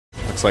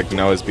looks like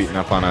Noah's beating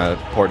up on a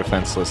poor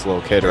defenseless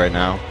little kid right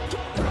now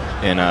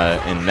in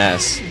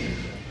Ness.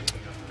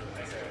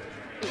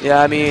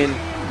 Yeah, I mean,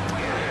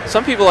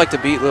 some people like to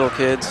beat little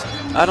kids.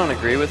 I don't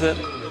agree with it,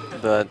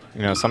 but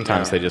you know,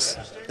 sometimes they just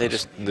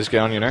get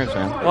on your nerves,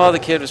 man. Well, the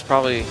kid was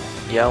probably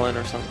yelling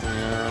or something,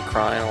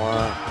 crying a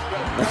lot.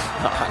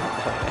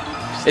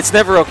 It's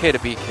never okay to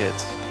beat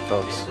kids,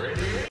 folks.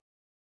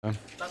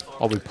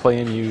 I'll be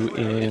playing you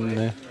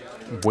in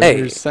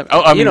winners. Hey,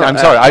 oh, I mean, I'm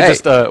sorry. I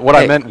just what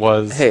I meant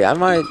was, hey, I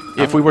might.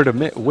 If we were to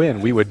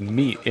win, we would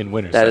meet in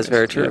winners. That is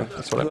very true. Yeah,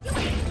 that's what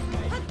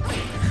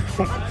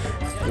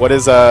What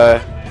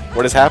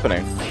is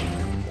happening?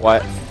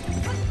 What?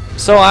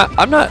 So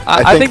I'm not.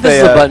 I think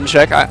this is a button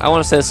check. I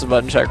want to say this is a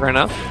button check right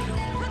now.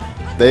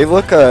 They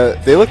look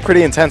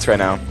pretty intense right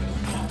now.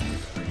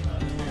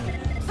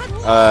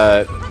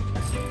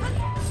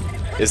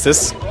 Is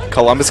this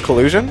Columbus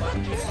collusion?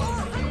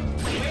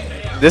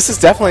 This is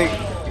definitely.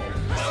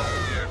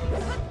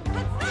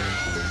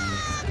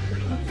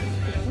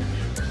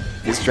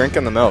 He's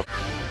drinking the milk.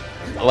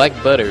 I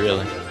like butter,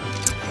 really.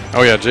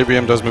 Oh yeah,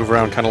 JBM does move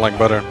around kind of like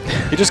butter.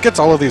 He just gets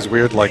all of these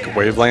weird like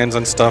wavelands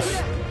and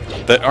stuff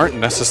that aren't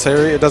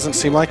necessary, it doesn't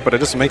seem like, but it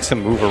just makes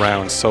him move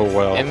around so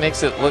well. It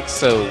makes it look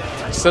so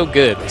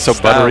good. So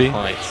Style buttery.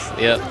 Points.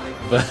 Yep,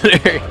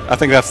 buttery. I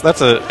think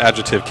that's an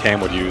adjective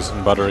Cam would use,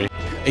 buttery.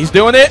 He's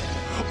doing it.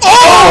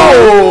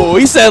 Oh!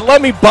 He said,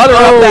 "Let me butter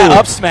up that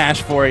up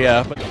smash for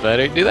you."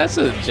 Butter, dude. That's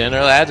a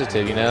general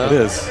adjective, you know. It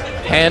is.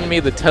 Hand me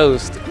the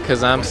toast,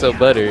 cause I'm so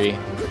buttery.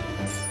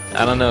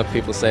 I don't know if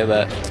people say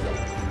that.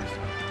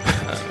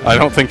 I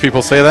don't think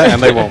people say that, and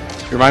they won't.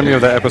 You remind me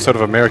of that episode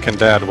of American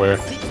Dad where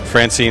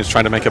Francine's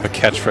trying to make up a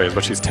catchphrase,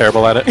 but she's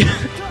terrible at it.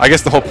 I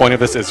guess the whole point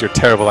of this is you're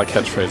terrible at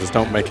catchphrases.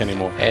 Don't make any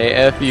more. Hey,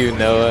 F you,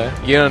 Noah.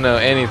 You don't know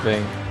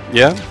anything.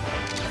 Yeah?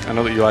 I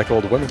know that you like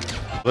old women.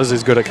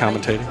 Lizzie's good at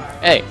commentating.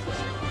 Hey,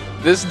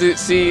 this dude,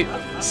 see,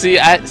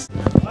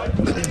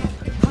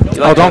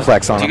 Oh, don't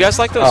flex on him. Do you guys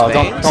like those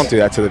veins? Don't do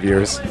that to the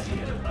viewers.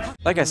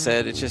 Like I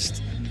said, it's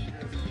just,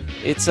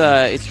 it's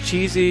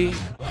cheesy.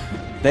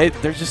 They're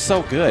just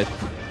so good.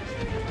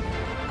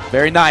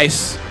 Very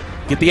nice.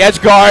 Get the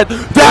edge guard.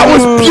 That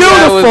was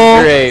beautiful.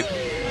 That was great.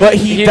 But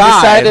he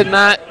died. Decided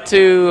not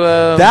to.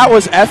 That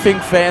was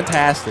effing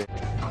fantastic.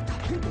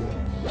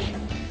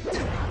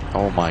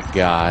 Oh my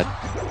god.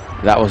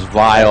 That was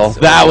vile.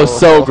 That was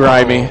so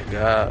grimy.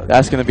 God.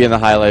 That's going to be in the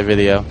highlight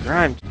video.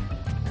 Grime.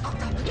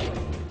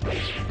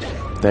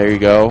 There you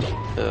go.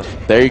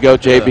 There you go,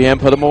 JBM.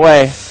 Put him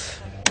away.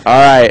 All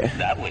right.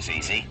 That was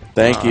easy.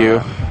 Thank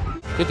you.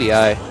 Good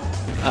DI.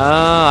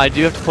 I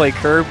do have to play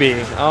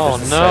Kirby. Oh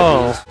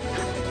no.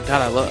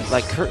 God, I love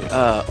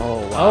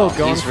oh wow. Oh,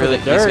 going he's for really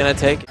the dirt. he's gonna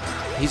take.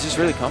 He's just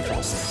really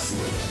comfortable.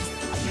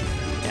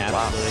 Yeah,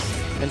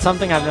 absolutely. And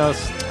something I've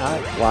noticed.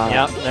 Wow.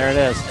 Yep, there it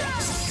is.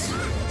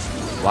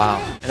 Wow.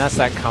 And that's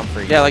that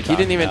comfort. Yeah, like he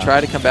didn't even try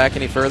to come back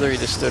any further. He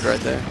just stood right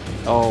there.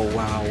 Oh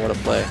wow, what a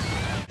play!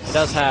 It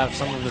does have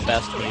some of the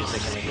best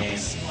music in the game.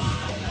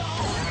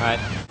 All right.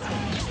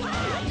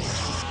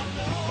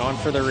 Going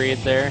for the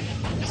read there.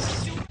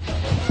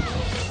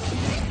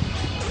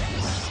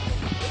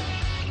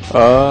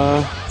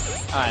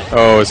 Alright.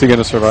 Oh, is he going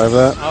to survive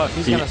that? Oh,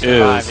 he's he going to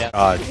survive, is. yeah.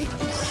 God.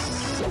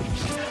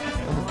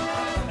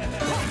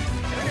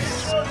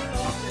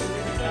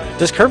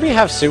 Does Kirby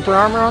have super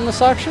armor on this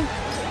section?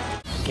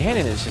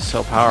 Ganon is just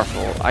so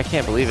powerful. I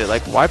can't believe it.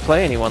 Like, why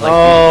play anyone like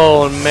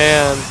Oh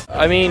man.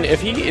 I mean,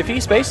 if he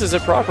spaces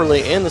it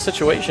properly in the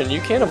situation, you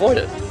can't avoid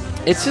it.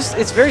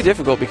 It's very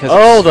difficult because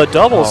the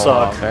double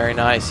suck. Very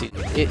nice.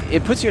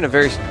 It puts you in a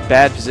very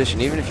bad position,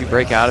 even if you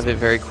break out of it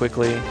very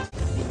quickly.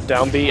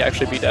 Down B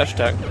actually beat dash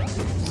attack.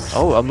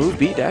 Oh, a move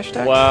beat dash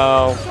attack?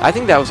 Wow. I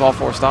think that was all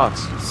 4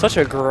 stocks. Such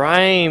a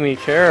grimy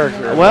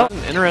character. Well,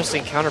 an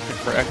interesting counterpick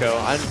for Echo.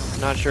 I'm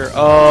not sure.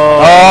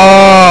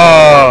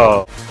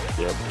 Oh!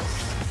 Yep.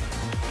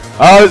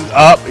 Oh,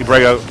 up. He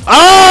break out.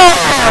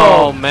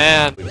 Oh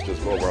man. It's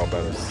just overall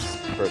better,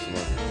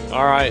 personally.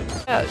 All right.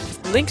 Yeah,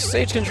 Link's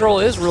stage control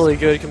is really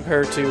good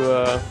compared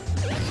to.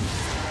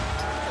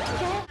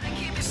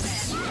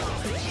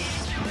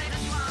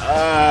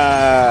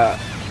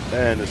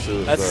 Man, this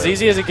is. That's as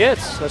easy as it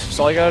gets. That's just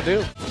all you gotta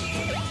do.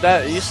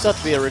 That used to have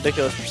to be a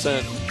ridiculous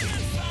percent.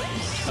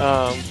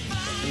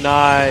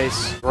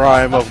 Nice.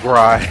 Grime of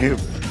Grime.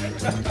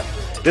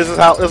 This is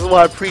what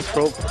I preach,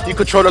 bro. You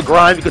control the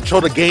grind, you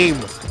control the game.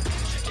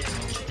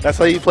 That's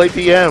how you play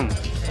PM.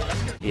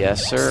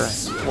 Yes, sir.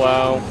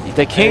 Wow.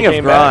 The king of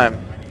Grime.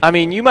 I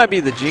mean, you might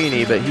be the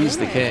genie, but he's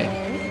the king.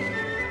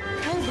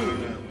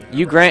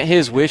 You grant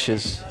his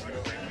wishes.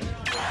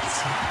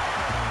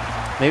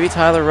 Maybe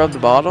Tyler rubbed the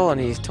bottle and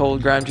he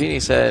told Grime Genie,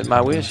 said,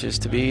 "My wish is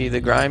to be the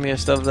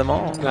grimiest of them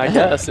all." I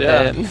guess,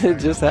 yeah. And it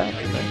just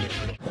happened.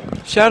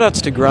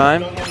 Shoutouts to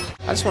Grime.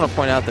 I just want to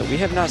point out that we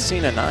have not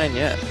seen a 9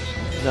 yet.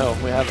 No,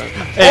 we haven't.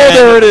 Oh,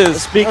 there it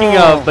is. Speaking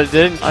of, but it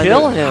didn't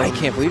kill him. I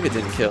can't believe it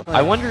didn't kill.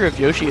 I wonder if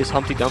Yoshi is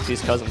Humpty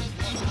Dumpty's cousin.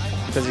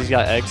 Because he's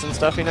got eggs and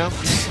stuff, you know?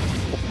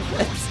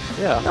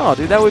 Yeah. No,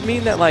 dude, that would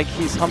mean that like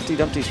he's Humpty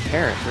Dumpty's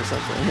parent or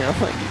something. You know,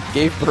 like he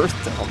gave birth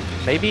to him.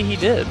 Maybe he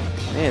did.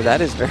 Yeah, that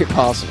is very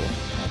possible.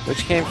 Which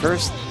came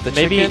first, the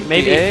Maybe- chicken,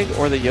 maybe- the egg,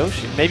 or the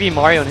Yoshi? Maybe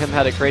Mario and him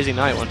had a crazy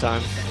night one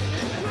time.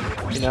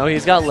 You know,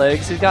 he's got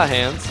legs, he's got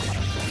hands.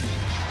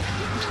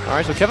 All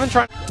right, so Kevin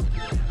trying.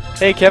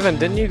 Hey, Kevin,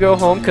 didn't you go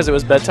home because it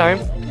was bedtime?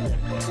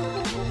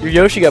 Your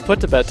Yoshi got put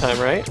to bedtime,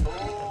 right?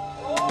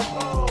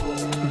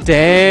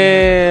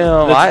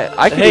 Damn,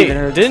 I could Hey, even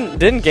heard.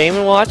 didn't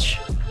Game & Watch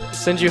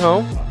send you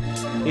home?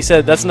 He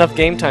said that's enough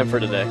game time for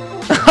today.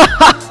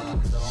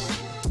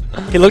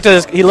 He looked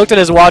at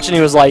his watch and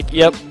he was like,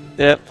 "Yep,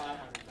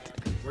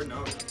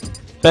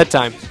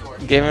 bedtime."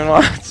 Game &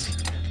 Watch.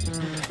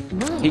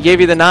 He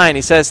gave you the 9.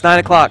 He says 9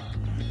 o'clock.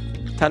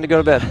 Time to go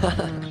to bed.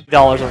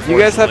 $. You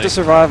guys have to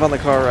survive on the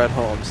car ride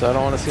home, so I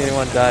don't want to see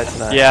anyone die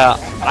tonight. Yeah,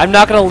 I'm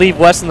not gonna leave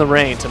Wes in the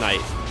rain tonight.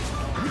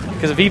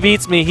 Because if he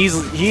beats me,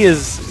 he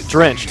is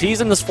drenched.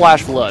 He's in the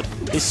splash flood.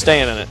 He's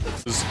staying in it.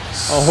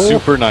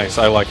 Super nice.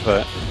 I like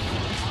that.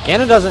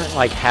 Ganon doesn't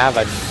like have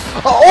a.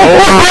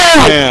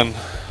 Oh, man.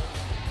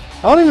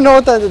 I don't even know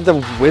what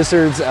the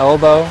wizard's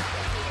elbow.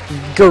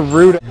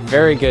 Garuda.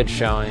 Very good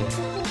showing.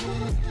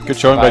 Good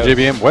showing by By-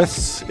 JBM.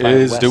 Wes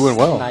is Wes doing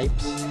well.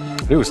 Snipes.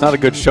 Dude, it's not a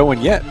good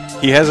showing yet.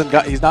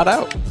 He's not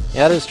out.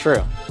 Yeah, that is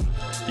true.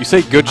 You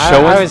say good I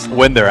showing was-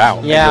 when they're out.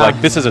 And Yeah. you're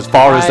like, this is as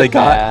far as My they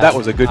got. bad. That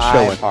was a good I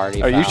showing.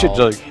 party Or you should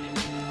fouled. like,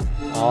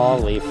 I'll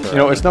leave for you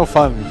know, it's no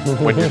fun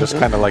when you're just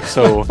kind of like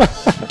so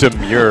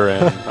demure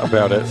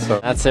about it. So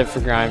That's it for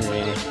Grime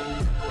Genie.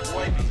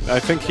 I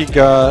think he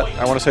got,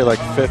 I want to say like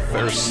 5th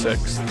or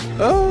 6th.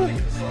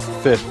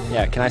 5th.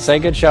 Yeah, can I say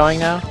good showing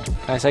now?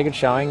 Can I say good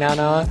showing now,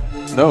 Noah?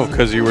 No,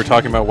 because you were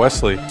talking about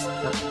Wesley.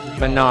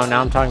 But no,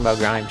 now I'm talking about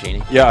Grime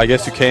Genie. Yeah, I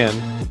guess you can.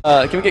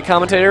 Can we get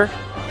commentator?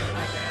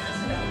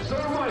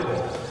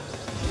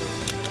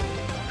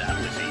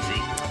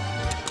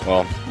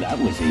 Well, That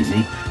was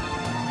easy.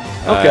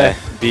 Okay.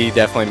 B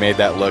definitely made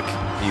that look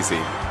easy.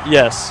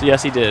 Yes,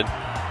 he did.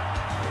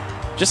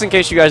 Just in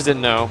case you guys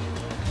didn't know,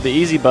 the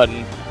easy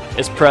button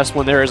is pressed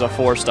when there is a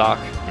 4 stock.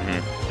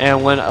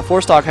 And when a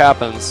 4 stock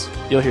happens,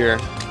 you'll hear.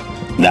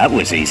 That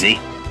was easy.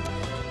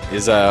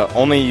 Is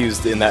only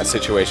used in that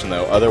situation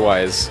though.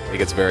 Otherwise, it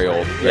gets very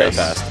old very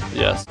fast.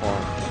 Yes.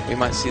 We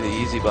might see the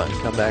easy button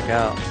come back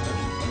out.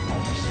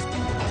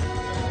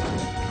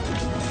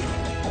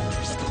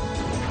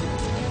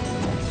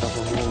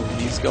 Oh,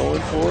 he's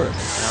going for it.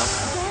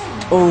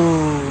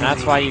 Oh,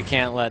 That's why you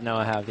can't let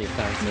Noah have the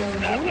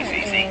offensive.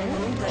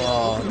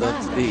 oh,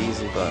 that's the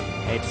easy button.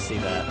 Hate to see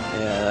that.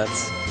 Yeah,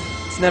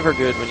 it's never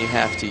good when you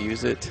have to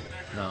use it,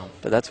 No.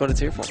 but that's what it's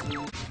here for.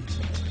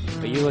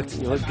 But you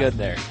look good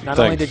there. Not Thanks.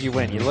 only did you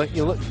win, you look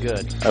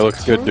good. I look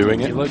good doing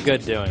You it. look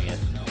good doing it.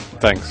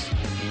 Thanks.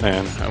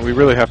 Man, we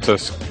really have to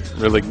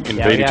really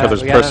invade each got-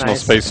 other's we got a personal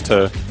nice- space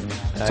to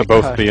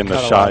both be in the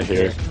cut a shot lot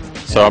here. here.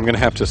 So I'm going to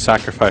have to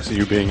sacrifice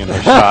you being in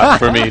the shot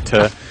for me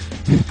to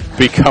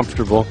be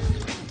comfortable.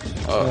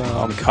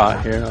 I'm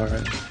caught here. All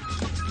right.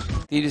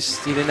 He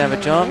didn't have a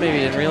jump. Maybe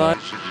he didn't realize.